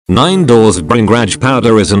9. Doors Bhringraj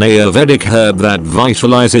Powder is an ayurvedic herb that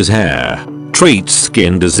vitalizes hair, treats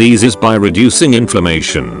skin diseases by reducing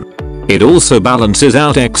inflammation. It also balances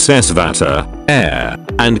out excess vata, air,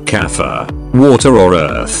 and kapha, water or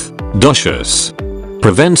earth, doshas.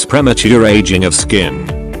 Prevents premature aging of skin.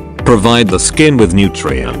 Provide the skin with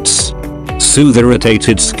nutrients. Soothe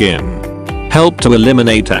irritated skin. Help to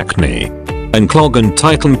eliminate acne. Unclog and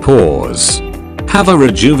tighten pores. Have a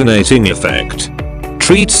rejuvenating effect.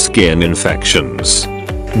 Treats skin infections.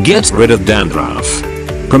 Gets rid of dandruff.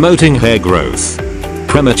 Promoting hair growth.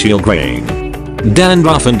 Premature graying.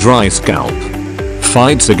 Dandruff and dry scalp.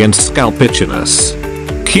 Fights against scalp itchiness.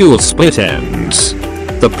 Cures split ends.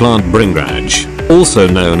 The plant Bhringraj, also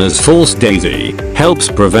known as false daisy, helps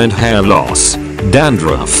prevent hair loss,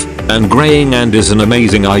 dandruff, and graying and is an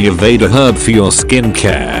amazing Ayurveda herb for your skin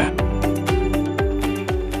care.